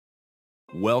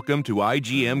Welcome to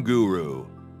igmGuru.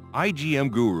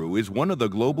 igmGuru is one of the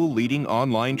global leading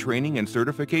online training and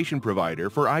certification provider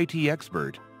for IT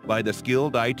expert by the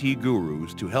skilled IT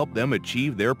gurus to help them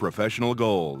achieve their professional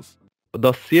goals.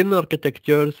 The CNN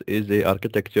architectures is a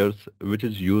architectures which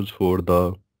is used for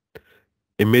the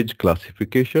image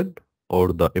classification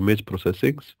or the image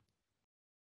processings.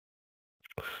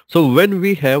 So when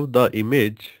we have the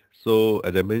image, so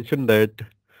as I mentioned that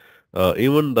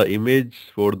even the image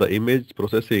for the image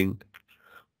processing,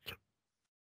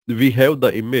 we have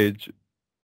the image.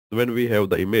 When we have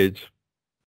the image,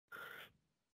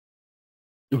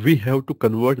 we have to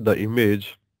convert the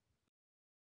image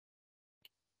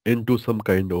into some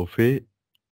kind of a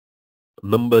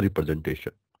number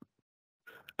representation.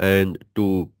 And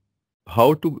to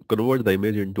how to convert the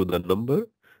image into the number,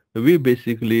 we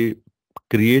basically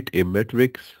create a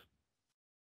matrix,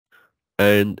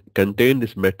 and contain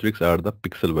this matrix are the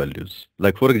pixel values.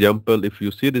 Like for example, if you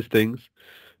see these things,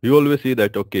 you always see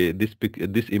that okay, this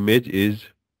image is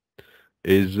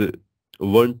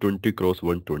 120 cross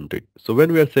 120. So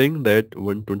when we are saying that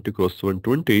 120 cross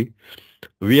 120,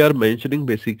 we are mentioning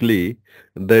basically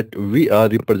that we are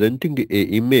representing a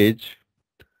image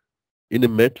in a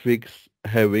matrix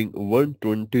having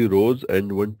 120 rows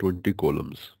and 120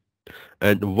 columns,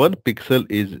 and one pixel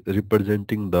is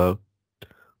representing the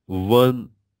one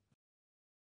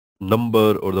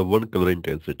number or the one color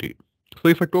intensity. So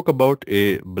if I talk about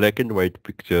a black and white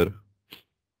picture,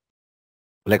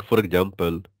 like for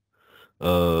example,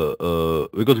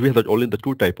 because we have only the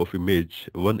two type of image,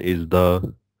 one is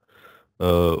the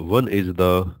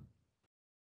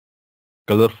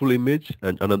colorful image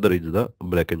and another is the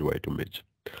black and white image.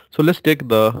 So let's take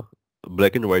the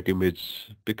black and white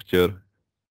image picture.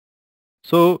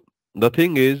 So the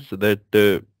thing is that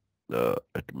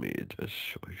let me just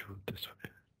show you this way.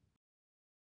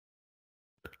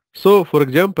 So for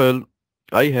example,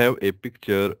 I have a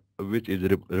picture which is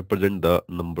represent the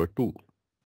number 2.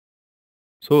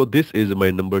 So this is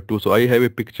my number 2. So I have a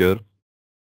picture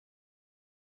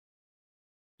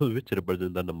which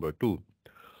represents the number 2,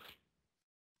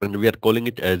 and we are calling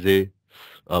it as a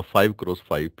 5 cross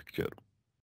 5 picture.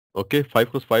 Okay,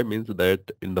 5 cross 5 means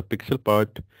that in the pixel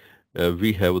part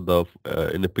we have the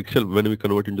in a pixel, when we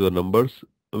convert into the numbers,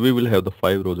 we will have the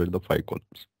 5 rows and the 5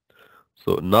 columns.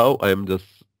 So now I am just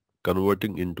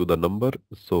converting into the number.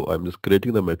 So I'm just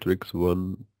creating the matrix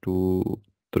 1, 2,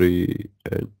 3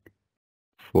 and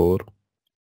 4.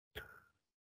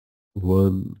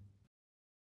 1,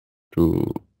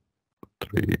 2,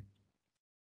 3.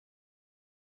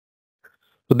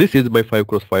 So this is my 5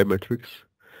 cross 5 matrix,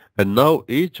 and now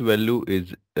each value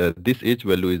is each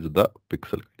value is the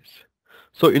pixel guys.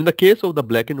 So in the case of the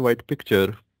black and white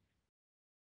picture,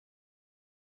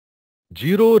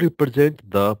 0 represents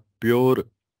the pure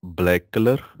black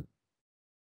color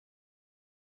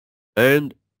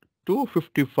and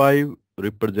 255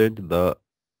 represent the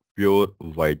pure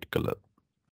white color.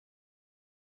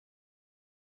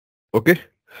 Okay,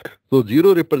 so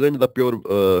 0 represents the pure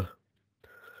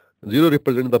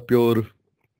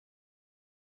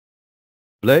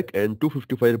black and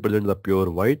 255 represent the pure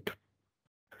white.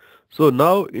 So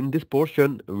now in this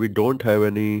portion we don't have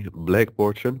any black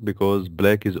portion because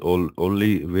black is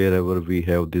only wherever we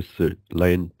have this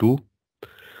line 2.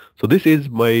 So this is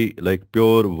my like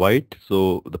pure white,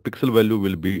 so the pixel value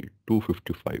will be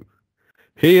 255.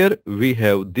 Here we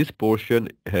have this portion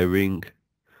having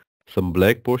some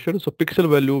black portion, so pixel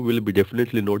value will be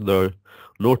definitely not the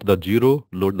 0,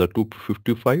 not the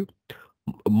 255.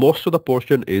 Most of the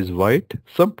portion is white,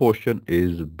 some portion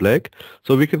is black,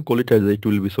 so we can call it as it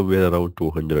will be somewhere around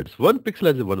 200. One pixel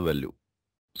has one value.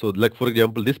 So like for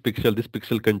example, this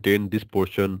pixel contain this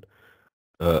portion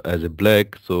as a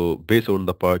black, so based on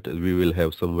the part we will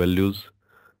have some values,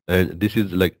 and this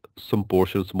is like some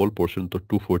portion, small portion, to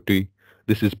 240.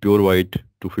 This is pure white,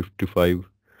 255,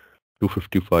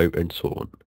 255 and so on.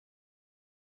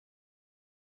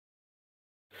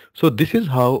 So this is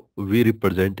how we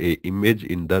represent a image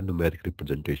in the numeric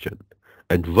representation.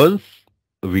 And once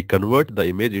we convert the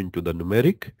image into the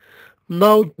numeric,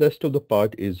 now the rest of the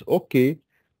part is okay,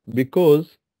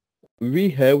 because we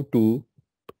have to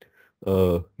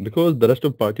because the rest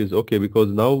of the part is okay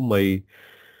because now my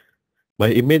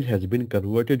image has been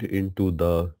converted into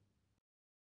the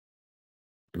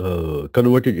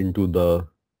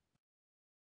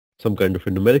some kind of a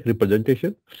numeric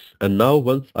representation, and now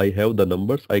once I have the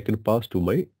numbers, I can pass to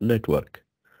my network.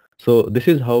 So this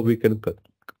is how we can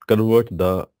convert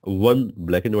the one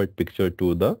black and white picture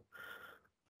to the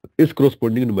its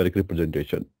corresponding numeric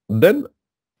representation. Then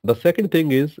the second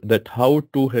thing is that how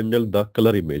to handle the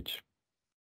color image.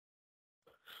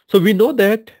 So we know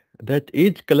that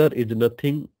each color is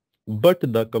nothing but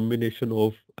the combination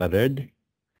of red,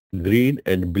 green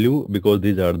and blue because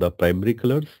these are the primary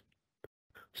colors.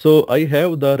 So I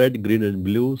have the red, green and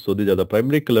blue. So these are the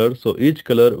primary colors. So each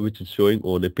color which is showing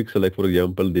on a pixel, like for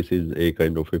example, this is a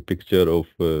kind of a picture of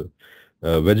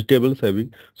vegetables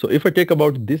having. So if I take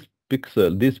about this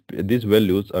pixel, these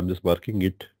values, I'm just marking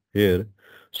it here.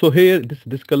 So here,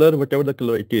 this color, whatever the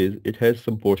color it is, it has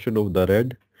some portion of the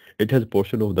red, it has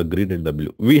portion of the green and the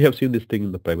blue. We have seen this thing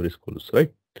in the primary schools,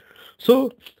 right?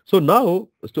 So so now,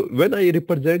 so when I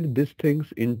represent these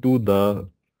things into the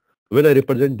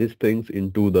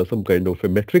some kind of a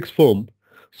matrix form,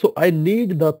 so I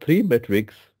need the three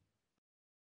matrix.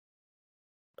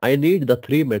 I need the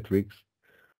three matrix.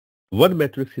 One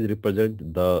matrix is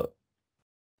represent the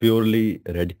purely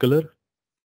red color,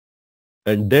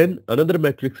 and then another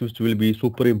matrix which will be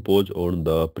superimposed on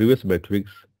the previous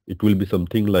matrix. It will be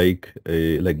something like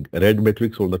a red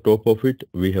matrix on the top of it.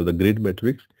 We have the green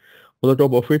matrix. On the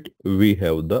top of it, we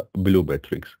have the blue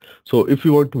matrix. So if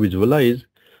you want to visualize,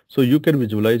 so you can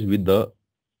visualize with the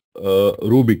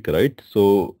Rubik, right?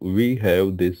 So we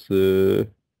have this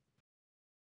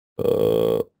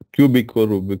cubic or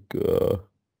Rubik.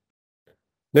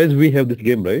 Guys, we have this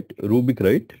game, right? Rubik,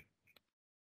 right?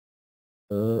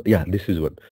 Yeah, this is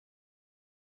one.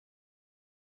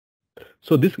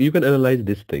 So this you can analyze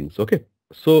these things. Okay.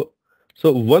 So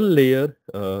one layer.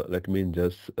 Let me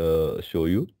just show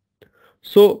you.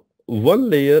 So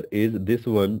one layer is this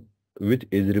one, which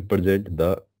is represent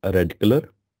the red color.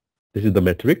 This is the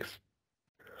matrix.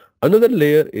 Another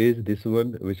layer is this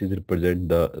one, which is represent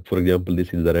the, for example,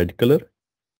 this is the red color.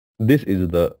 This is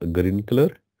the green color,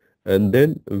 and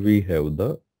then we have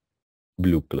the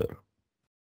blue color.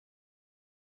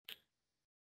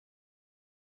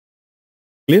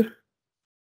 Clear?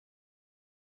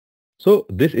 So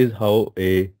this is how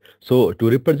so to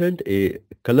represent a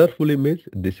colorful image,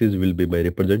 this is will be my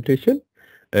representation,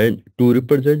 and to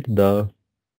represent the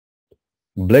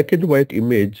black and white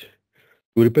image,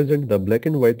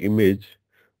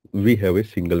 we have a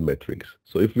single matrix.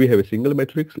 So if we have a single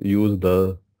matrix, simply use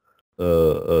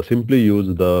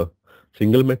the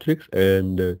single matrix,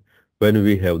 and when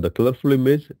we have the colorful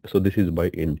image, so this is my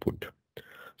input.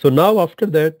 So now after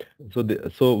that,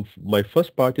 so my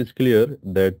first part is clear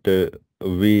that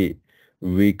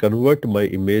we convert my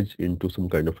image into some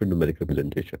kind of a numeric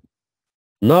representation.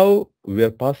 Now we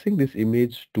are passing this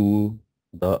image to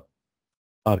the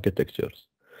architectures.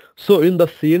 So in the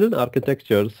CNN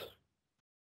architectures,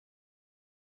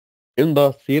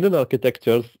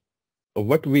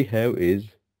 what we have is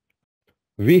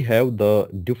we have the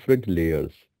different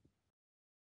layers.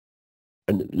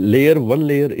 And one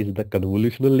layer is the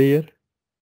convolutional layer,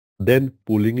 then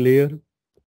pooling layer,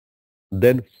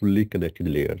 then fully connected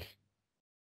layers.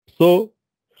 So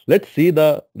let's see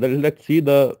the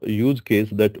use case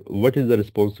that what is the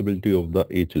responsibility of the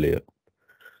each layer.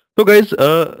 So guys,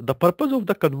 the purpose of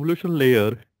the convolution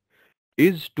layer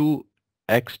is to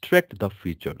extract the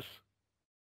features.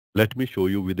 Let me show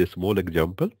you with a small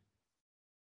example.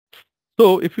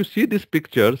 So if you see these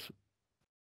pictures,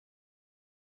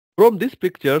 from these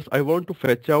pictures, I want to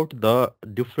fetch out the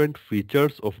different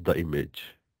features of the image.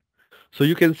 So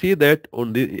you can see that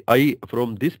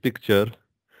from this picture,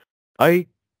 I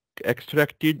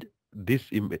extracted these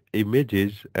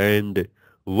images, and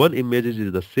one image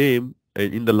is the same,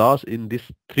 and in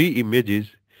these three images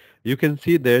you can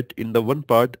see that in the one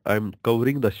part I'm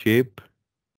covering the shape,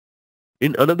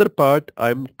 in another part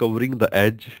I'm covering the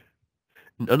edge,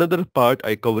 in another part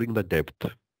I covering the depth.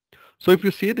 So if you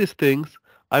see these things,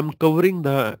 I'm covering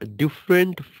the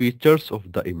different features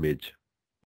of the image.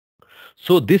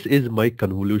 So this is my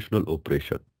convolutional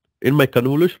operation. In my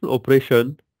convolutional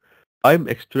operation, I'm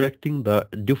extracting the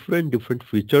different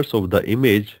features of the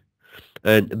image,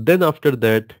 and then after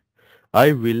that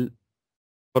I will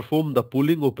perform the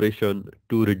pooling operation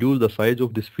to reduce the size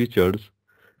of these features.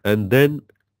 And then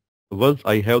once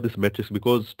I have this matrix,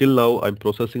 because still now I'm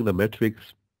processing the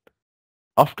matrix,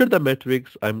 after the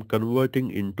matrix I'm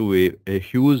converting into a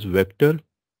huge vector.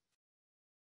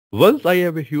 Once I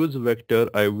have a huge vector,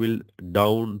 I will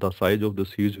down the size of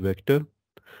this huge vector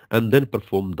and then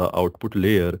perform the output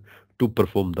layer to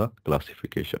perform the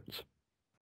classifications.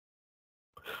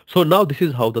 So now this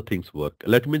is how the things work.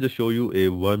 Let me just show you a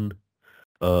one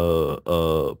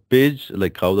page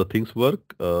like how the things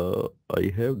work.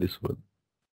 I have this one.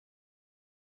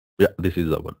 Yeah, this is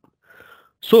the one.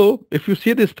 So if you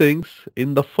see these things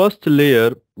in the first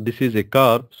layer, this is a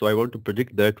car. So I want to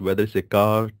predict that whether it's a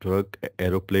car, truck,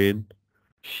 aeroplane,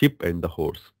 ship and the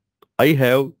horse. I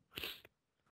have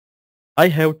I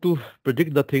have to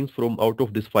predict the things from out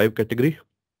of this 5 category.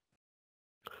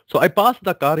 So I pass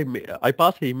the I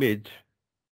pass the image.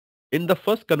 In the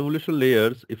first convolutional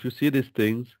layers, if you see these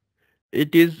things,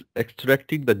 it is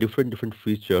extracting the different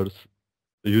features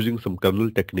using some kernel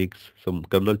techniques. Some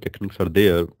kernel techniques are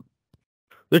there.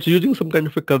 It's using some kind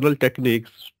of a kernel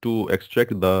techniques to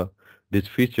extract these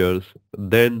features.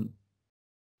 Then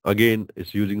again,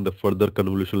 it's using the further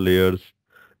convolutional layers,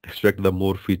 extract the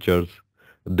more features.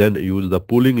 Then use the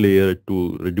pooling layer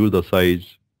to reduce the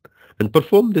size and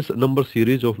perform this number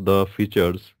series of the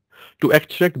features to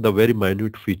extract the very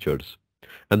minute features.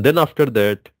 And then after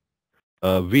that,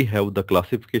 we have the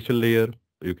classification layer.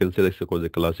 You can say this is called the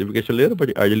classification layer,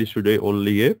 but ideally should be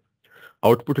only a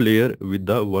output layer with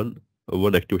the one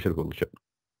activation function.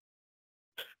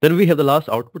 Then we have the last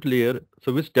output layer,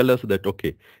 so which tell us that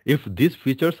okay, if these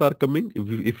features are coming,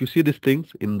 if you see these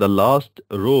things in the last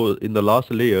row, in the last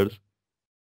layers,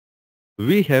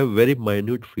 we have very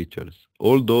minute features.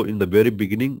 Although in the very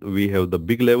beginning we have the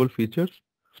big level features,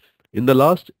 in the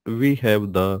last we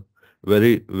have the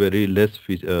very less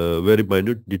very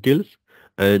minute details,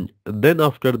 and then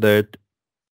after that,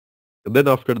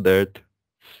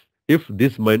 if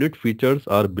these minute features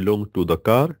are belong to the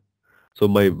car, so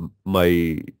my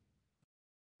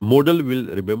model will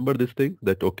remember this thing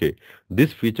that okay,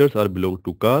 these features are belong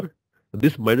to car,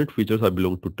 these minute features are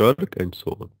belong to truck, and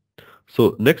so on.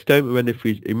 So next time when a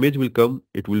image will come,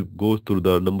 it will go through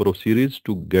the number of series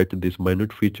to get these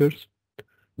minute features.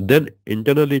 Then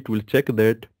internally it will check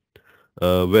that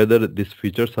whether these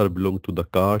features are belong to the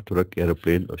car, truck,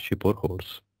 airplane, or ship or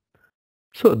horse.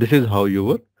 So this is how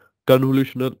your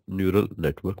convolutional neural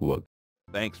network works.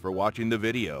 Thanks for watching the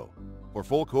video. For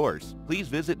full course, please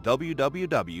visit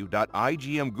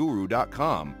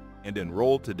www.igmguru.com and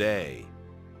enroll today.